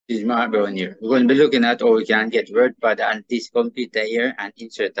is Mark Brown here. We're going to be looking at how we can get Wordpad on this computer here and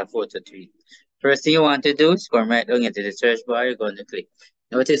insert a photo to it. First thing you want to do is come right down into the search bar. You're going to click.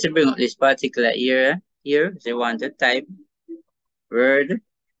 Notice to bring up this particular area here. So you want to type Wordpad.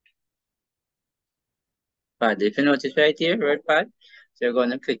 If you notice right here, Wordpad. So you're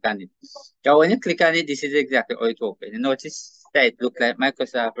going to click on it. Now when you click on it, this is exactly how it opens. You notice that it looks like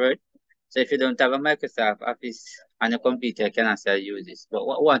Microsoft Word. So if you don't have a Microsoft Office on your computer, you can also use this. But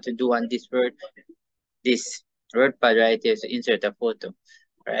what we want to do on this WordPad right here is to insert a photo.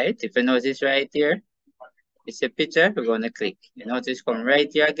 Right? If you notice right here, it's a picture, we're going to click. You notice come right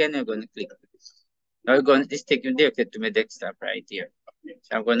here again, we're going to click. Now we're going to take you directly to my desktop right here.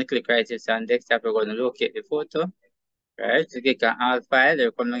 So I'm going to click right here on desktop, we're going to locate the photo. Right? So click on all file,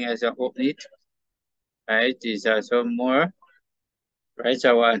 they're coming as an open it. Right? These are some more. Right?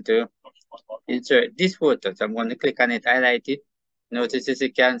 So I want to insert this photo. So I'm going to click on it, highlight it. Notice it's a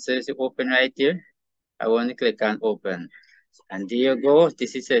cancel, it's open right here. I want to click on open. And there you go.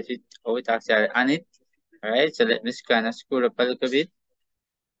 This is how it actually on it. Alright, so let me kind of scroll up a little bit.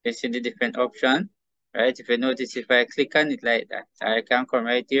 You see the different option. Right, if you notice, if I click on it like that, I can come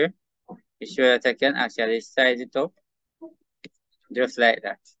right here. Be sure that I can actually size it up. Just like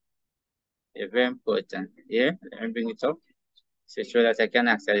that. It's very important. Here, let me bring it up. So sure that I can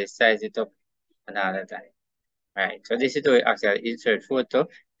actually size it up another time. Right, so this is how we actually insert photo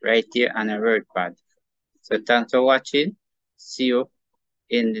right here on a WordPad. So thanks for watching. See you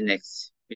in the next